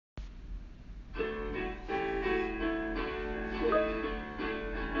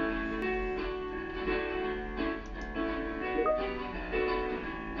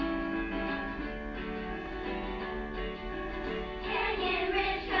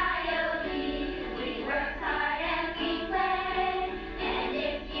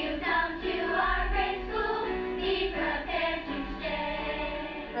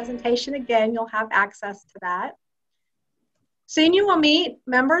presentation again, you'll have access to that. Soon you will meet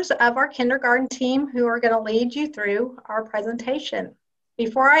members of our kindergarten team who are going to lead you through our presentation.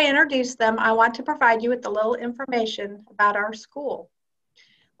 Before I introduce them, I want to provide you with a little information about our school.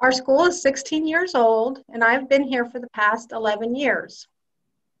 Our school is 16 years old, and I've been here for the past 11 years.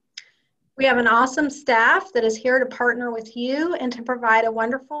 We have an awesome staff that is here to partner with you and to provide a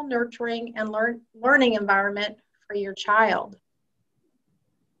wonderful, nurturing, and learning environment for your child.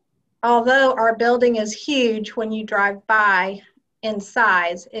 Although our building is huge when you drive by in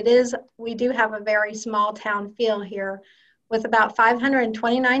size, we do have a very small town feel here with about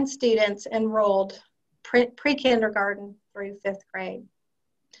 529 students enrolled pre-kindergarten through 5th grade.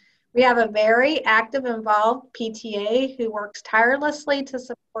 We have a very active, involved PTA who works tirelessly to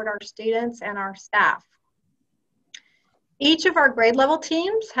support our students and our staff. Each of our grade level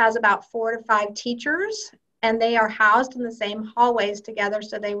teams has about 4 to 5 teachers, and they are housed in the same hallways together,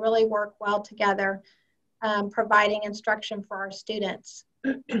 so they really work well together, providing instruction for our students.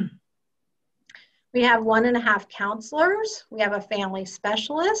 We have 1.5 counselors. We have a family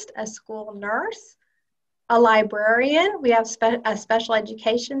specialist, a school nurse, a librarian. We have a special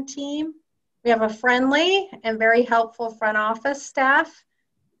education team. We have a friendly and very helpful front office staff.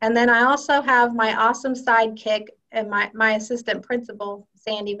 And then I also have my awesome sidekick and my assistant principal,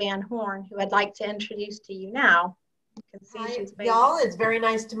 Sandy Van Horn, who I'd like to introduce to you now. You can see she's y'all, it's very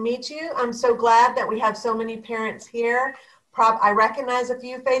nice to meet you. I'm so glad that we have so many parents here. I recognize a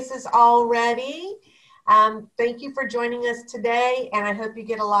few faces already. Thank you for joining us today, and I hope you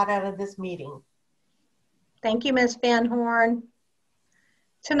get a lot out of this meeting. Thank you, Ms. Van Horn.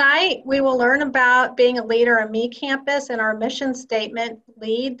 Tonight, we will learn about being a leader on Me Campus and our mission statement,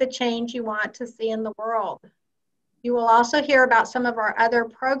 lead the change you want to see in the world. You will also hear about some of our other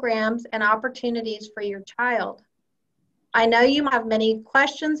programs and opportunities for your child. I know you have many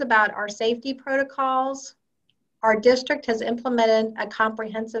questions about our safety protocols. Our district has implemented a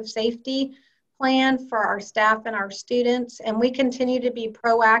comprehensive safety plan for our staff and our students, and we continue to be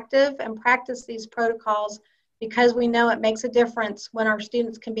proactive and practice these protocols because we know it makes a difference when our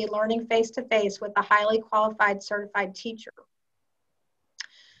students can be learning face-to-face with a highly qualified certified teacher.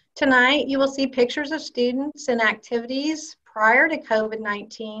 Tonight, you will see pictures of students and activities prior to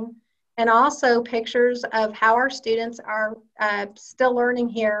COVID-19, and also pictures of how our students are still learning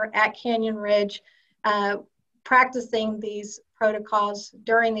here at Canyon Ridge, practicing these protocols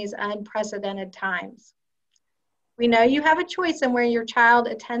during these unprecedented times. We know you have a choice in where your child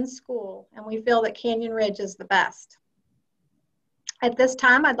attends school, and we feel that Canyon Ridge is the best. At this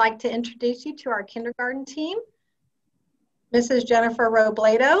time, I'd like to introduce you to our kindergarten team. Mrs. Jennifer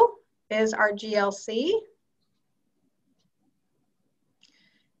Robledo is our GLC.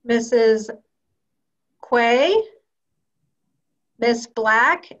 Mrs. Quay, Miss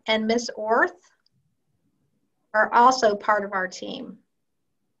Black, and Miss Orth are also part of our team.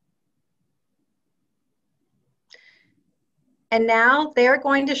 And now they're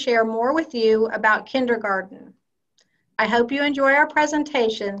going to share more with you about kindergarten. I hope you enjoy our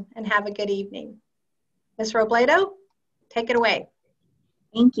presentation and have a good evening. Ms. Robledo, take it away.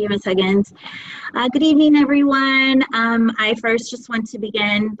 Thank you, Ms. Huggins. Good evening, everyone. I first just want to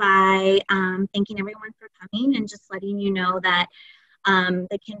begin by thanking everyone for coming and just letting you know that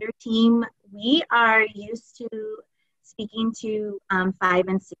the kinder team, we are used to speaking to 5-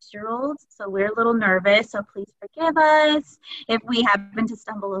 and 6-year-olds, so we're a little nervous, so please forgive us if we happen to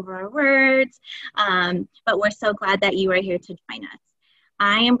stumble over our words, but we're so glad that you are here to join us.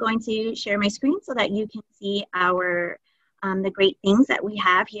 I am going to share my screen so that you can see our the great things that we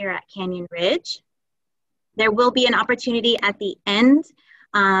have here at Canyon Ridge. There will be an opportunity at the end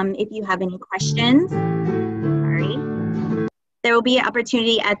if you have any questions. There will be an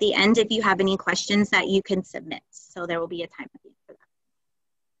opportunity at the end if you have any questions that you can submit. So there will be a time at the end for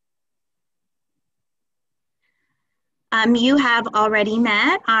that. You have already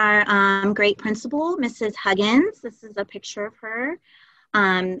met our great principal, Mrs. Huggins. This is a picture of her,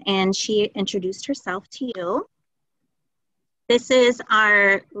 and she introduced herself to you. This is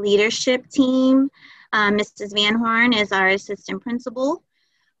our leadership team. Mrs. Van Horn is our assistant principal.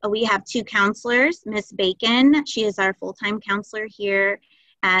 We have 2 counselors, Miss Bacon, she is our full-time counselor here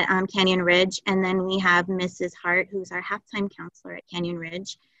at Canyon Ridge, and then we have Mrs. Hart, who's our half-time counselor at Canyon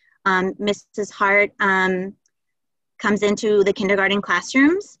Ridge. Mrs. Hart comes into the kindergarten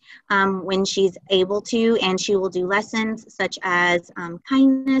classrooms when she's able to, and she will do lessons such as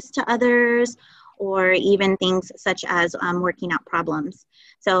kindness to others, or even things such as working out problems.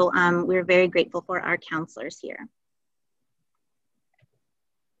 So we're very grateful for our counselors here.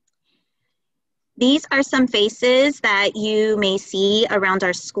 These are some faces that you may see around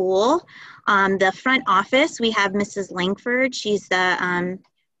our school. The front office, we have Mrs. Langford. She's the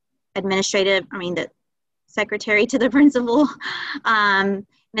the secretary to the principal.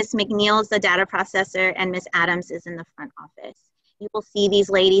 Ms. McNeil is the data processor, and Ms. Adams is in the front office. You will see these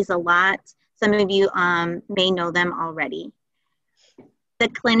ladies a lot. Some of you may know them already. The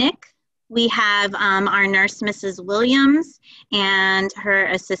clinic, we have our nurse, Mrs. Williams, and her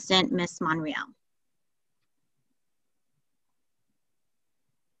assistant, Ms. Monreal.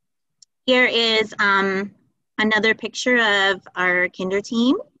 Here is another picture of our kinder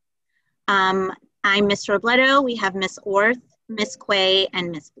team. I'm Miss Robledo. We have Miss Orth, Miss Quay, and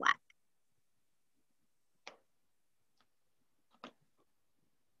Miss Black.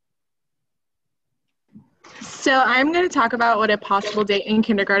 So I'm going to talk about what a possible day in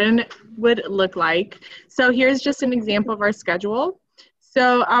kindergarten would look like. So here's just an example of our schedule.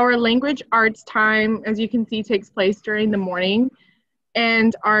 So our language arts time, as you can see, takes place during the morning,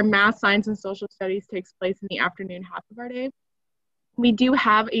 and our math, science, and social studies takes place in the afternoon half of our day. We do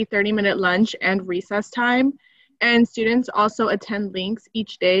have a 30-minute lunch and recess time, and students also attend links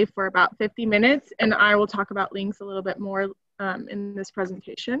each day for about 50 minutes, and I will talk about links a little bit more in this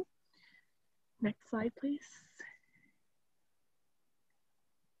presentation. Next slide, please.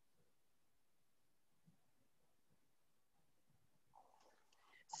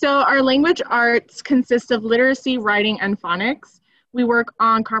 So our language arts consist of literacy, writing, and phonics. We work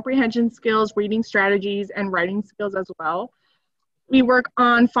on comprehension skills, reading strategies, and writing skills as well. We work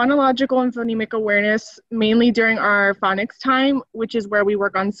on phonological and phonemic awareness mainly during our phonics time, which is where we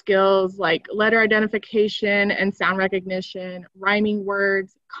work on skills like letter identification and sound recognition, rhyming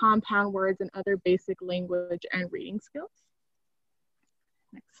words, compound words, and other basic language and reading skills.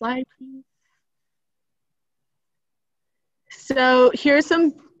 Next slide, please. So here's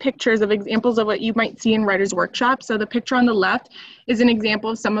some pictures of examples of what you might see in Writer's Workshop. So the picture on the left is an example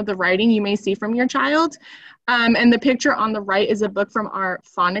of some of the writing you may see from your child. And the picture on the right is a book from our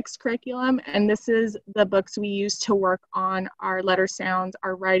phonics curriculum. And this is the books we use to work on our letter sounds,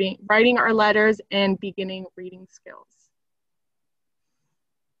 our writing our letters, and beginning reading skills.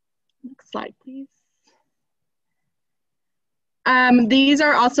 Next slide, please. These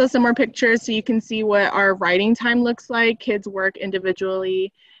are also some more pictures so you can see what our writing time looks like. Kids work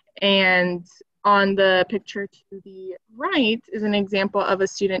individually, and on the picture to the right is an example of a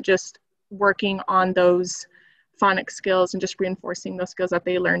student just working on those phonics skills and just reinforcing those skills that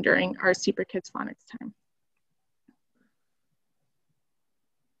they learned during our Super Kids phonics time.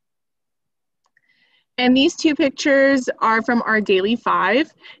 And these two pictures are from our Daily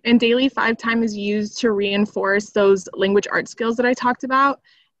 5, and Daily 5 time is used to reinforce those language arts skills that I talked about.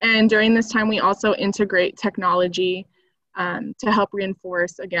 And during this time, we also integrate technology to help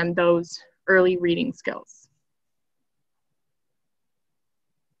reinforce, again, those early reading skills.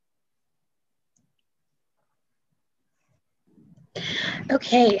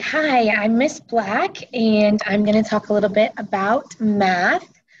 Okay, hi, I'm Miss Black, and I'm going to talk a little bit about math.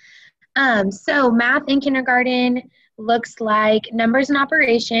 So math in kindergarten looks like numbers and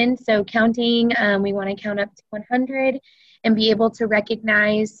operations. So counting, we want to count up to 100 and be able to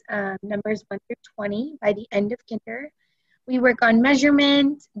recognize numbers 1 through 20 by the end of kinder. We work on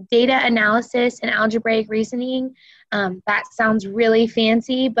measurement, data analysis, and algebraic reasoning. That sounds really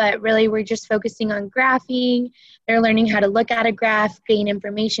fancy, but really we're just focusing on graphing. They're learning how to look at a graph, gain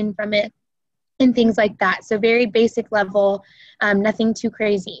information from it, and things like that. So very basic level, nothing too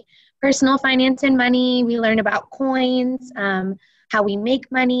crazy. Personal finance and money, we learn about coins, how we make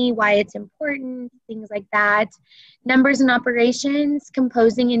money, why it's important, things like that. Numbers and operations,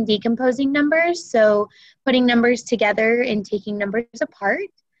 composing and decomposing numbers, so putting numbers together and taking numbers apart.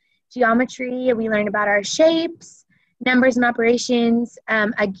 Geometry, we learn about our shapes. Numbers and operations,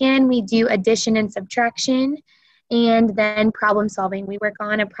 again, we do addition and subtraction. And then problem solving. We work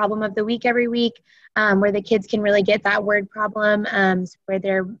on a problem of the week every week where the kids can really get that word problem where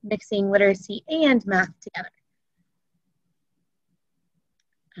they're mixing literacy and math together.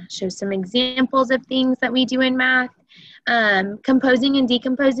 I'll show some examples of things that we do in math. Composing and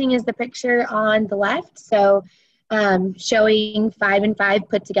decomposing is the picture on the left. So showing 5 and 5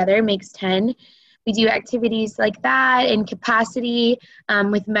 put together makes 10. We do activities like that in capacity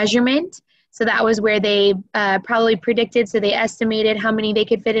with measurement. So that was where they probably predicted, so they estimated how many they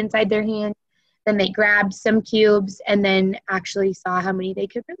could fit inside their hand. Then they grabbed some cubes and then actually saw how many they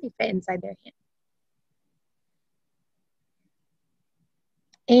could really fit inside their hand.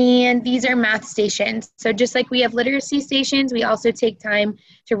 And these are math stations. So just like we have literacy stations, we also take time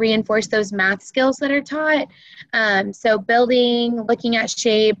to reinforce those math skills that are taught. So building, looking at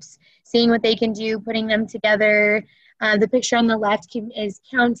shapes, seeing what they can do, putting them together. The picture on the left is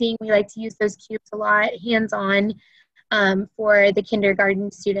counting. We like to use those cubes a lot, hands-on, for the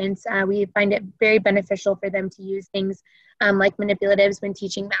kindergarten students. We find it very beneficial for them to use things like manipulatives when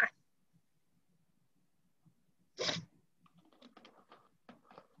teaching math.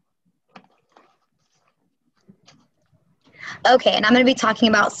 Okay, and I'm going to be talking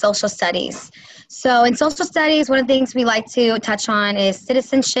about social studies. So in social studies, one of the things we like to touch on is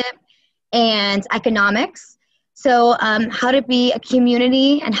citizenship and economics. So how to be a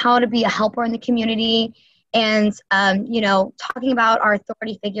community and how to be a helper in the community, and you know, talking about our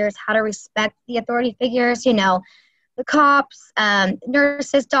authority figures, how to respect the authority figures, you know, the cops,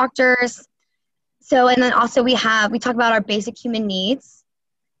 nurses, doctors. So, and then also we talk about our basic human needs.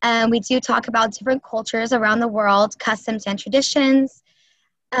 We do talk about different cultures around the world, customs and traditions.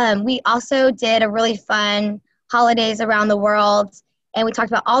 We also did a really fun holidays around the world, and we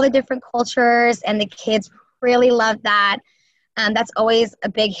talked about all the different cultures, and the kids really loved that. That's always a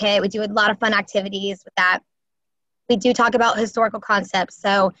big hit. We do a lot of fun activities with that. We do talk about historical concepts,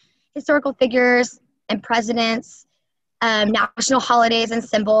 so historical figures and presidents, national holidays and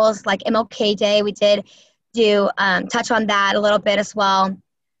symbols like MLK Day. We did do touch on that a little bit as well.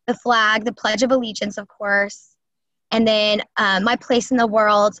 The flag, the Pledge of Allegiance, of course. And then my place in the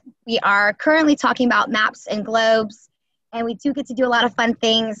world. We are currently talking about maps and globes, and we do get to do a lot of fun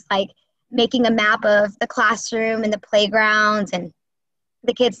things like making a map of the classroom and the playground, and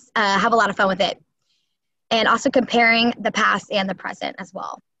the kids have a lot of fun with it. And also comparing the past and the present as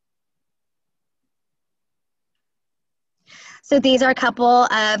well. So these are a couple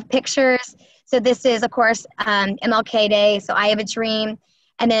of pictures. So this is, of course, MLK Day, so I Have a Dream.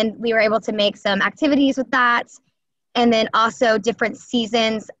 And then we were able to make some activities with that. And then also different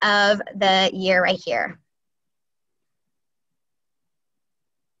seasons of the year right here.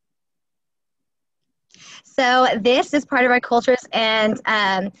 So this is part of our cultures and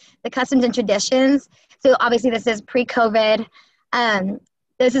the customs and traditions. So obviously this is pre-COVID.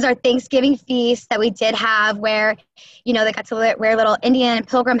 This is our Thanksgiving feast that we did have, where, you know, they got to wear little Indian and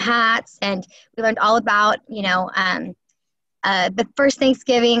pilgrim hats, and we learned all about, you know, the first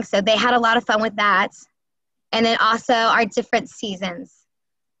Thanksgiving. So they had a lot of fun with that. And then also our different seasons.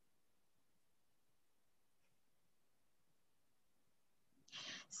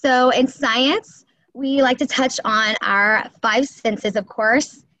 So in science, we like to touch on our 5 senses, of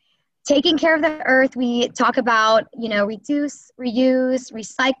course. Taking care of the earth, we talk about, you know, reduce, reuse,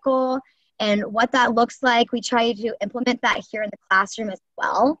 recycle, and what that looks like. We try to implement that here in the classroom as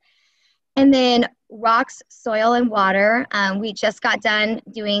well. And then rocks, soil, and water. We just got done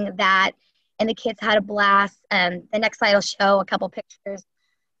doing that, and the kids had a blast. The next slide will show a couple pictures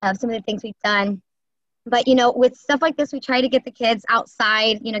of some of the things we've done. But, you know, with stuff like this, we try to get the kids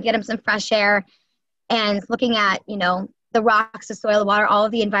outside, you know, get them some fresh air, and looking at, you know, the rocks, the soil, the water, all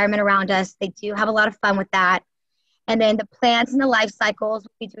of the environment around us. They do have a lot of fun with that. And then the plants and the life cycles,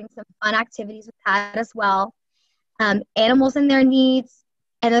 we'll be doing some fun activities with that as well. Animals and their needs,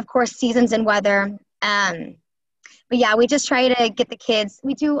 and of course, seasons and weather. But yeah, we just try to get the kids,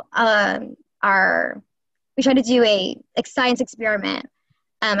 we try to do a science experiment,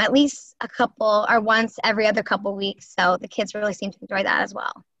 at least a couple, or once every other couple weeks. So the kids really seem to enjoy that as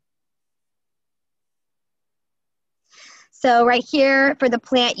well. So right here for the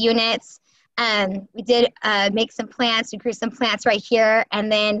plant units, we did make some plants. We grew some plants right here.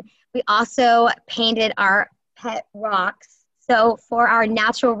 And then we also painted our pet rocks. So for our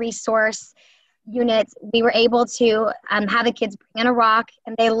natural resource units, we were able to have the kids bring in a rock,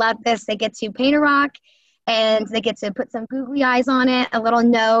 and they love this. They get to paint a rock, and they get to put some googly eyes on it, a little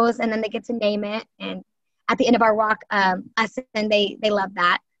nose, and then they get to name it. And at the end of our rock lesson, they love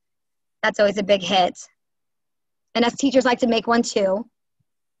that. That's always a big hit. And us teachers like to make one too.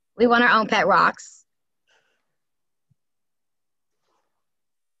 We want our own pet rocks.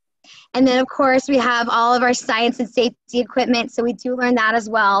 And then of course we have all of our science and safety equipment. So we do learn that as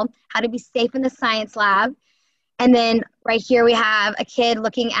well, how to be safe in the science lab. And then right here we have a kid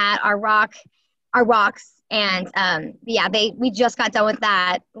looking at our rocks. And yeah, we just got done with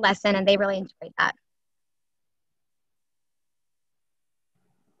that lesson, and they really enjoyed that.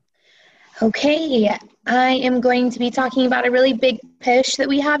 Okay, I am going to be talking about a really big push that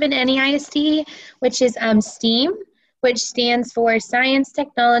we have in NEISD, which is STEAM, which stands for Science,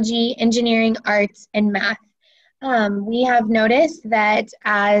 Technology, Engineering, Arts, and Math. We have noticed that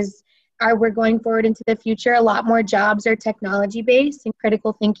as we're going forward into the future, a lot more jobs are technology-based and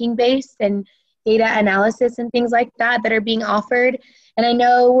critical thinking-based and data analysis and things like that are being offered. And I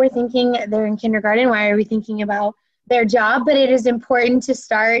know we're thinking they're in kindergarten, why are we thinking about their job? But it is important to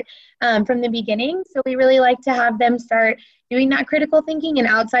start from the beginning. So we really like to have them start doing that critical thinking and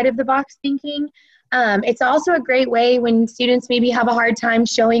outside of the box thinking. It's also a great way when students maybe have a hard time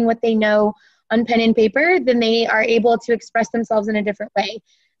showing what they know on pen and paper, then they are able to express themselves in a different way.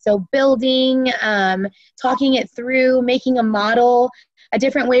 So building, talking it through, making a model, a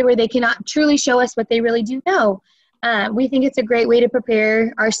different way where they cannot truly show us what they really do know. We think it's a great way to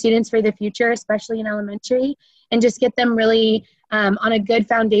prepare our students for the future, especially in elementary, and just get them really on a good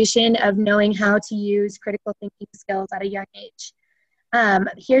foundation of knowing how to use critical thinking skills at a young age.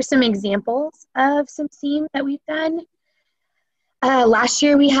 Here's some examples of some STEAM that we've done. Last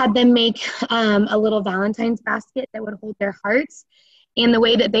year we had them make a little Valentine's basket that would hold their hearts. And the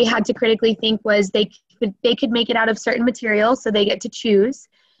way that they had to critically think was they could make it out of certain materials, so they get to choose.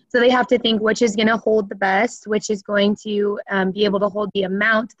 So they have to think which is going to hold the best, which is going to be able to hold the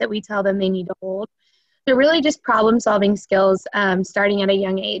amount that we tell them they need to hold. So really just problem-solving skills starting at a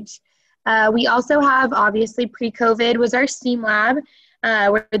young age. We also have, obviously, pre-COVID was our STEAM lab,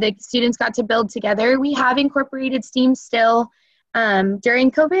 where the students got to build together. We have incorporated STEAM still.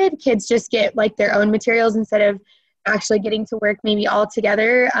 During COVID, kids just get like their own materials instead of actually getting to work maybe all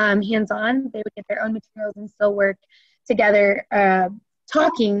together hands-on. They would get their own materials and still work together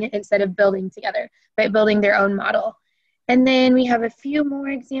talking instead of building together, but building their own model. And then we have a few more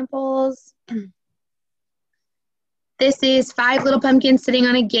examples. This is 5 little pumpkins sitting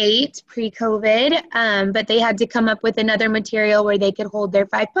on a gate pre-COVID, but they had to come up with another material where they could hold their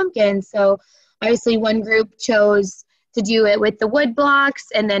 5 pumpkins. So obviously one group chose to do it with the wood blocks,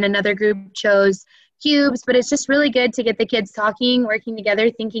 and then another group chose cubes, but it's just really good to get the kids talking, working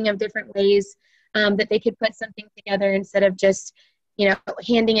together, thinking of different ways that they could put something together instead of just, you know,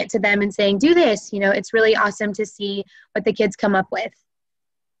 handing it to them and saying, do this. You know, it's really awesome to see what the kids come up with.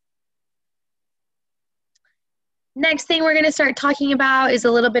 Next thing we're going to start talking about is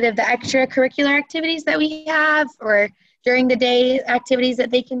a little bit of the extracurricular activities that we have, or during the day activities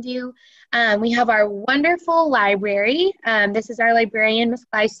that they can do. We have our wonderful library. This is our librarian, Ms.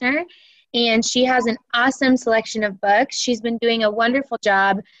 Kleisner, and she has an awesome selection of books. She's been doing a wonderful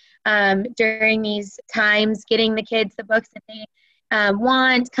job during these times, getting the kids the books that they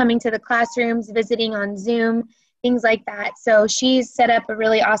want, coming to the classrooms, visiting on Zoom, things like that. So she's set up a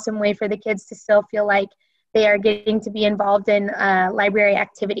really awesome way for the kids to still feel like they are getting to be involved in library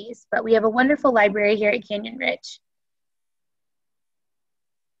activities. But we have a wonderful library here at Canyon Ridge.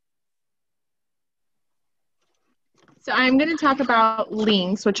 So I'm going to talk about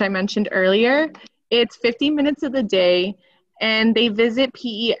Links, which I mentioned earlier. It's 50 minutes of the day, and they visit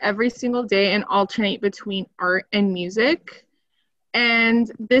PE every single day and alternate between art and music. And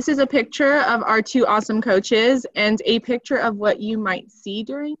this is a picture of our 2 awesome coaches and a picture of what you might see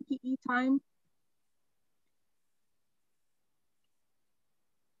during PE time.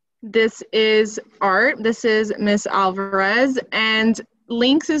 This is art. This is Miss Alvarez, and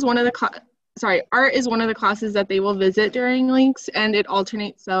Links is one of the art is one of the classes that they will visit during Links, and it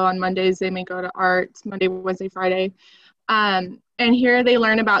alternates. So on Mondays, they may go to art, Monday, Wednesday, Friday. And here they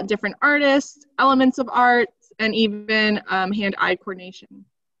learn about different artists, elements of art, and even hand-eye coordination.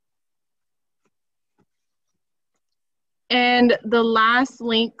 And the last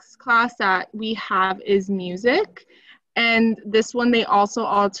Links class that we have is music. And this one, they also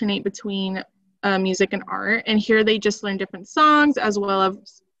alternate between music and art. And here they just learn different songs as well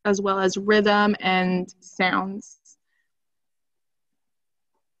as rhythm and sounds.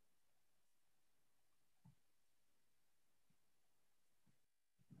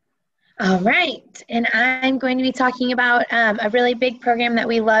 All right, and I'm going to be talking about a really big program that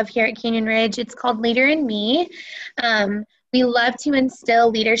we love here at Canyon Ridge. It's called Leader in Me. We love to instill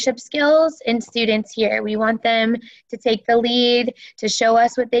leadership skills in students here. We want them to take the lead, to show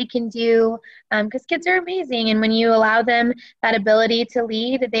us what they can do, because kids are amazing, and when you allow them that ability to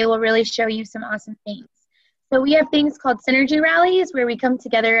lead, they will really show you some awesome things. So we have things called Synergy Rallies, where we come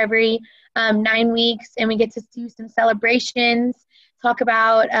together every 9 weeks, and we get to do some celebrations, talk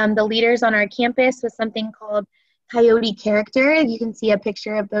about the leaders on our campus with something called Coyote Character. You can see a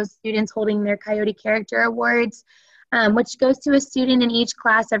picture of those students holding their Coyote Character Awards, which goes to a student in each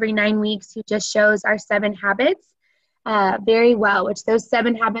class every 9 weeks who just shows our 7 habits very well, which those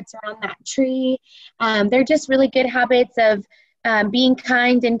 7 habits are on that tree. They're just really good habits of being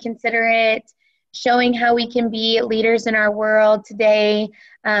kind and considerate, showing how we can be leaders in our world today.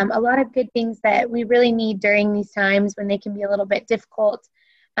 A lot of good things that we really need during these times when they can be a little bit difficult.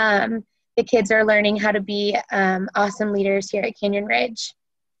 The kids are learning how to be awesome leaders here at Canyon Ridge.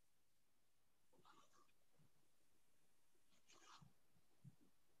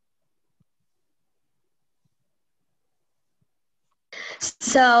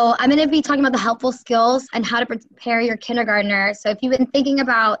 So I'm going to be talking about the helpful skills and how to prepare your kindergartner. So if you've been thinking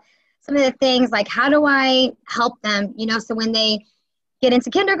about some of the things like how do I help them, so when they get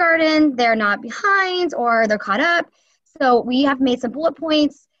into kindergarten, they're not behind or they're caught up. So we have made some bullet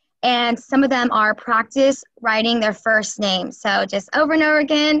points, and some of them are practice writing their first name. So just over and over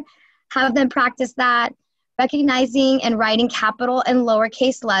again, have them practice that, recognizing and writing capital and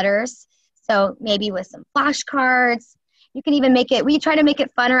lowercase letters. So maybe with some flashcards. You can even make it, we try to make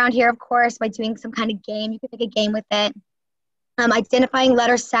it fun around here, of course, by doing some kind of game. You can make a game with it. Identifying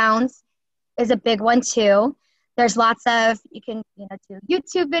letter sounds is a big one too. There's lots of, you can do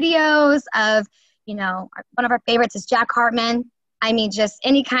YouTube videos of, one of our favorites is Jack Hartman. Just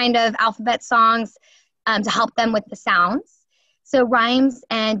any kind of alphabet songs to help them with the sounds. So rhymes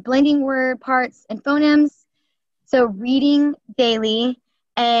and blending word parts and phonemes. So reading daily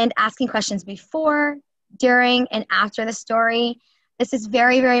and asking questions before, during, and after the story. This is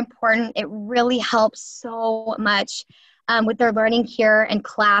very, very important. It really helps so much with their learning here in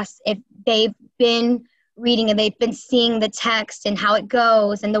class. If they've been reading and they've been seeing the text and how it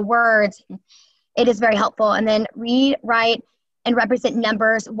goes and the words, it is very helpful. And then read, write, and represent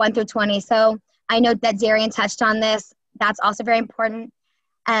numbers 1 through 20. So I know that Darian touched on this. That's also very important.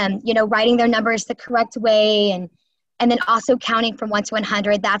 Writing their numbers the correct way, and then also counting from 1 to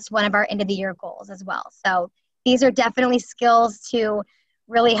 100. That's one of our end of the year goals as well. So these are definitely skills to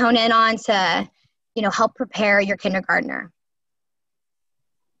really hone in on to, help prepare your kindergartner.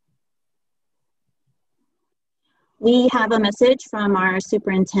 We have a message from our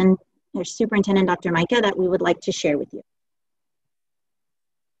superintendent, Dr. Micah, that we would like to share with you.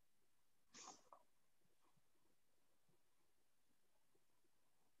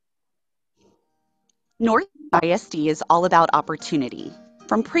 North ISD is all about opportunity.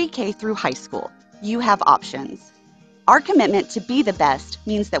 From pre-K through high school, you have options. Our commitment to be the best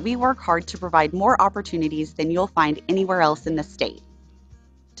means that we work hard to provide more opportunities than you'll find anywhere else in the state.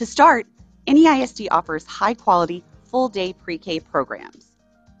 To start, NEISD offers high-quality, full-day pre-K programs.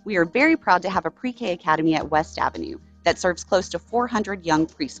 We are very proud to have a pre-K academy at West Avenue that serves close to 400 young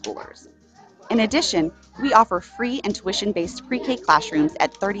preschoolers. In addition, we offer free and tuition-based pre-K classrooms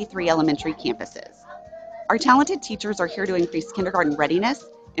at 33 elementary campuses. Our talented teachers are here to increase kindergarten readiness,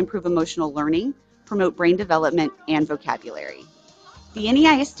 improve emotional learning, promote brain development, and vocabulary. The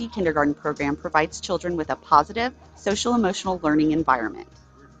NEISD kindergarten program provides children with a positive, social-emotional learning environment.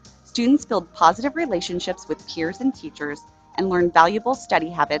 Students build positive relationships with peers and teachers and learn valuable study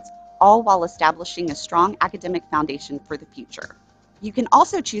habits, all while establishing a strong academic foundation for the future. You can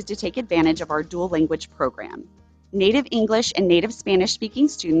also choose to take advantage of our dual language program. Native English and native Spanish speaking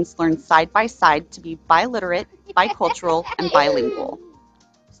students learn side by side to be biliterate, bicultural, and bilingual.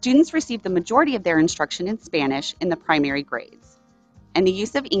 Students receive the majority of their instruction in Spanish in the primary grades, and the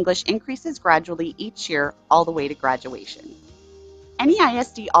use of English increases gradually each year all the way to graduation.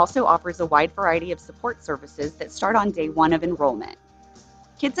 NEISD also offers a wide variety of support services that start on day 1 of enrollment.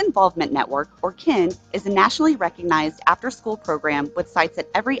 Kids Involvement Network, or KIN, is a nationally recognized after-school program with sites at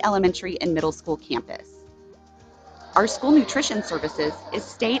every elementary and middle school campus. Our school nutrition services is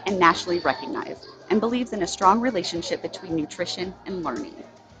state and nationally recognized and believes in a strong relationship between nutrition and learning.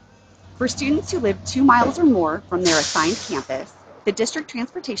 For students who live 2 miles or more from their assigned campus, the District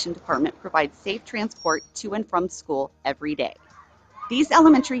Transportation Department provides safe transport to and from school every day. These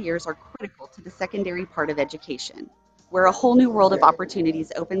elementary years are critical to the secondary part of education, where a whole new world of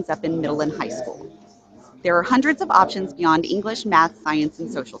opportunities opens up in middle and high school. There are hundreds of options beyond English, math, science,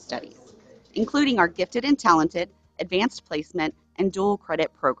 and social studies, including our gifted and talented, advanced placement, and dual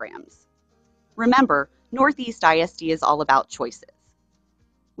credit programs. Remember, Northeast ISD is all about choices.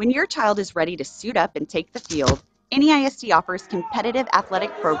 When your child is ready to suit up and take the field, NEISD offers competitive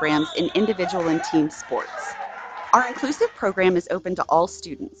athletic programs in individual and team sports. Our inclusive program is open to all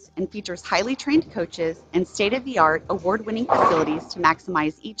students and features highly trained coaches and state-of-the-art, award-winning facilities to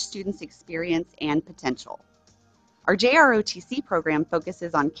maximize each student's experience and potential. Our JROTC program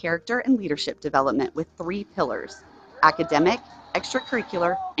focuses on character and leadership development with 3 pillars: academic,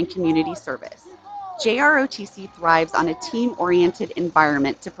 extracurricular, and community service. JROTC thrives on a team-oriented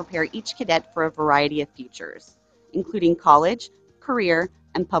environment to prepare each cadet for a variety of futures, including college, career,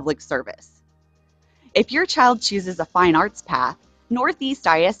 and public service. If your child chooses a fine arts path, Northeast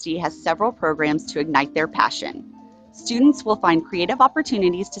ISD has several programs to ignite their passion. Students will find creative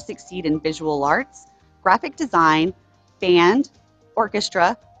opportunities to succeed in visual arts, graphic design, band,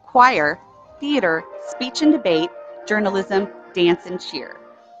 orchestra, choir, theater, speech and debate, journalism, dance, and cheer.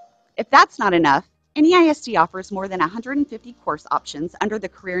 If that's not enough, NEISD offers more than 150 course options under the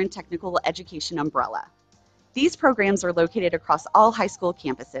Career and Technical Education umbrella. These programs are located across all high school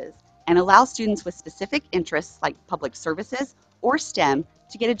campuses and allow students with specific interests like public services or STEM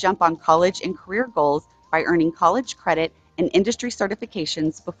to get a jump on college and career goals by earning college credit and industry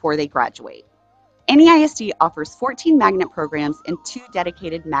certifications before they graduate. NEISD offers 14 magnet programs and 2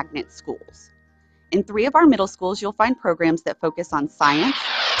 dedicated magnet schools. In 3 of our middle schools, you'll find programs that focus on science,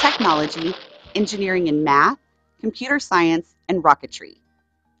 technology, engineering and math, computer science, and rocketry.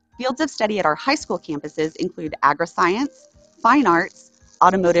 Fields of study at our high school campuses include agri-science, fine arts,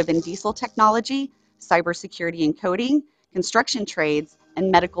 automotive and diesel technology, cybersecurity and coding, construction trades,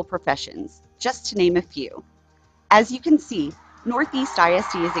 and medical professions, just to name a few. As you can see, Northeast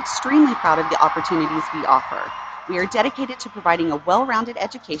ISD is extremely proud of the opportunities we offer. We are dedicated to providing a well-rounded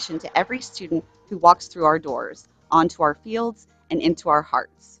education to every student who walks through our doors, onto our fields, and into our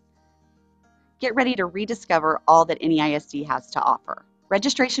hearts. Get ready to rediscover all that NEISD has to offer.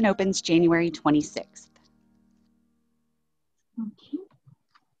 Registration opens January 26th. Okay.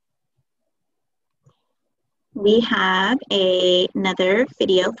 We have another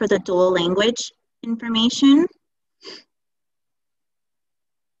video for the dual language information.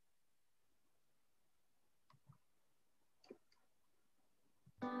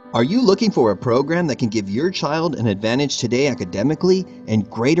 Are you looking for a program that can give your child an advantage today academically and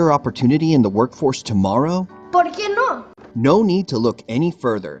greater opportunity in the workforce tomorrow? ¿Por qué no? No need to look any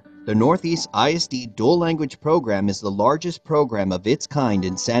further. The Northeast ISD Dual Language Program is the largest program of its kind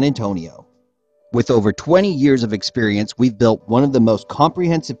in San Antonio. With over 20 years of experience, we've built one of the most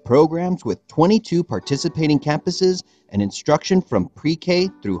comprehensive programs with 22 participating campuses and instruction from pre-K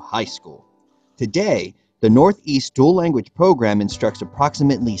through high school. Today, the Northeast Dual Language Program instructs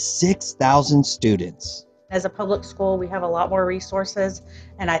approximately 6,000 students. As a public school, we have a lot more resources,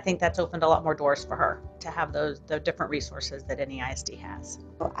 and I think that's opened a lot more doors for her to have the different resources that NEISD has.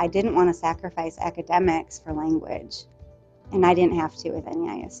 I didn't want to sacrifice academics for language, and I didn't have to with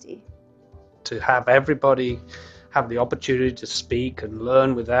NEISD. To have everybody have the opportunity to speak and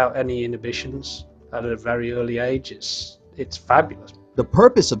learn without any inhibitions at a very early age, it's fabulous. The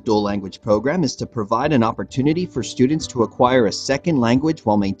purpose of Dual Language Program is to provide an opportunity for students to acquire a second language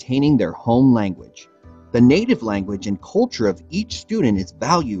while maintaining their home language. The native language and culture of each student is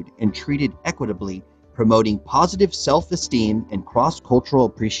valued and treated equitably, promoting positive self-esteem and cross-cultural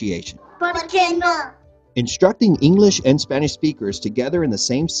appreciation. ¿Por qué no? Instructing English and Spanish speakers together in the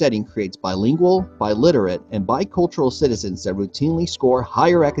same setting creates bilingual, biliterate, and bicultural citizens that routinely score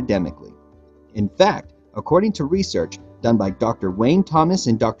higher academically. In fact, according to research done by Dr. Wayne Thomas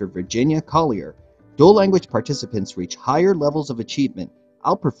and Dr. Virginia Collier, dual language participants reach higher levels of achievement,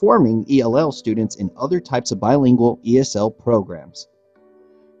 outperforming ELL students in other types of bilingual ESL programs.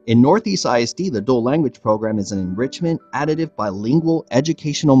 In Northeast ISD, the dual language program is an enrichment, additive, bilingual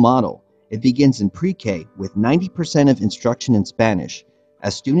educational model. It begins in pre-K with 90% of instruction in Spanish.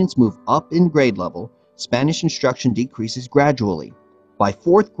 As students move up in grade level, Spanish instruction decreases gradually. By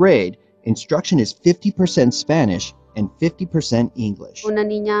 4th grade, instruction is 50% Spanish and 50% English. Una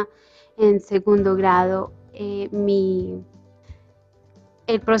niña en segundo grado, el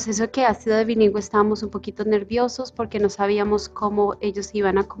proceso que ha sido de bilingüe estábamos un poquito nerviosos porque no sabíamos cómo ellos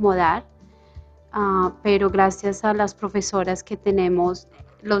iban a acomodar, pero gracias a las profesoras que tenemos,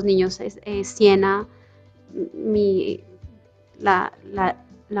 los niños, Siena, la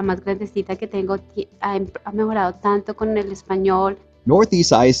más grandecita que tengo, ha mejorado tanto con el español.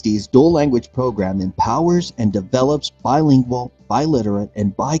 Northeast ISD's dual language program empowers and develops bilingual, biliterate,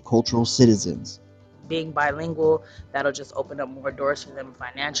 and bicultural citizens. Being bilingual, that'll just open up more doors for them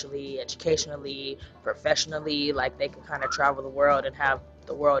financially, educationally, professionally, like they can kind of travel the world and have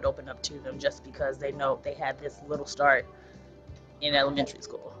the world open up to them just because they know they had this little start in elementary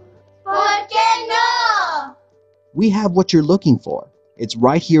school. ¿Por qué no? We have what you're looking for. It's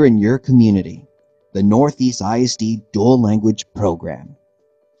right here in your community. The Northeast ISD Dual Language Program.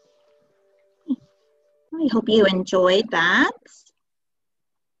 I hope you enjoyed that.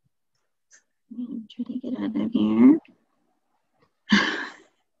 I'm trying to get out of here.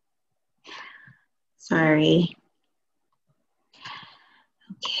 Sorry.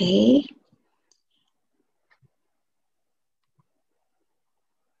 Okay.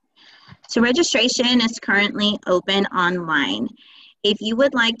 So registration is currently open online. If you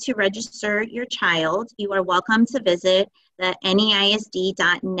would like to register your child, you are welcome to visit the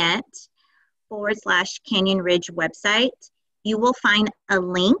neisd.net/Canyon Ridge website. You will find a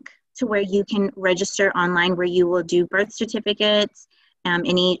link to where you can register online, where you will do birth certificates,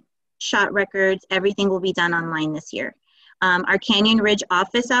 any shot records, everything will be done online this year. Our Canyon Ridge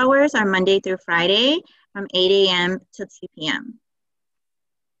office hours are Monday through Friday from 8 a.m. to 2 p.m.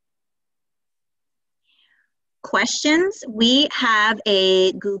 questions, we have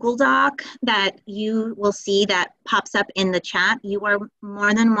a Google Doc that you will see that pops up in the chat. You are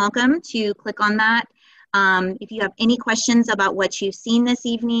more than welcome to click on that. If you have any questions about what you've seen this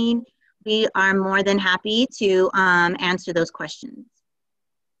evening, we are more than happy to answer those questions.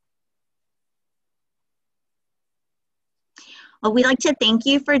 Well, we'd like to thank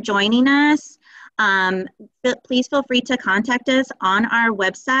you for joining us. Please feel free to contact us on our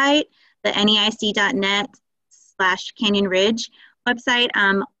website, the neisd.net/Canyon Ridge website.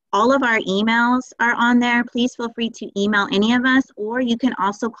 All of our emails are on there. Please feel free to email any of us, or you can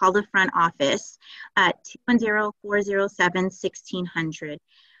also call the front office at 210-407-1600.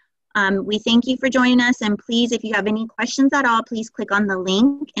 We thank you for joining us, and please, if you have any questions at all, please click on the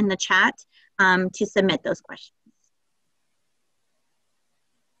link in the chat to submit those questions.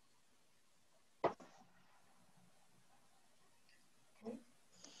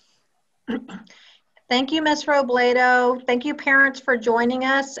 Thank you, Ms. Robledo. Thank you, parents, for joining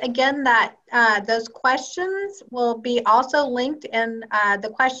us. Again, those questions will be also linked, and the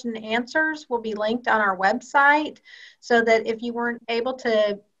question and answers will be linked on our website, so that if you weren't able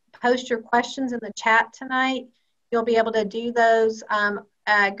to post your questions in the chat tonight, you'll be able to do those.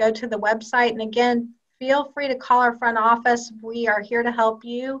 Go to the website, and again, feel free to call our front office. We are here to help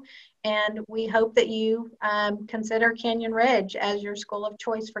you, and we hope that you consider Canyon Ridge as your school of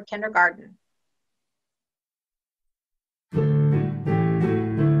choice for kindergarten.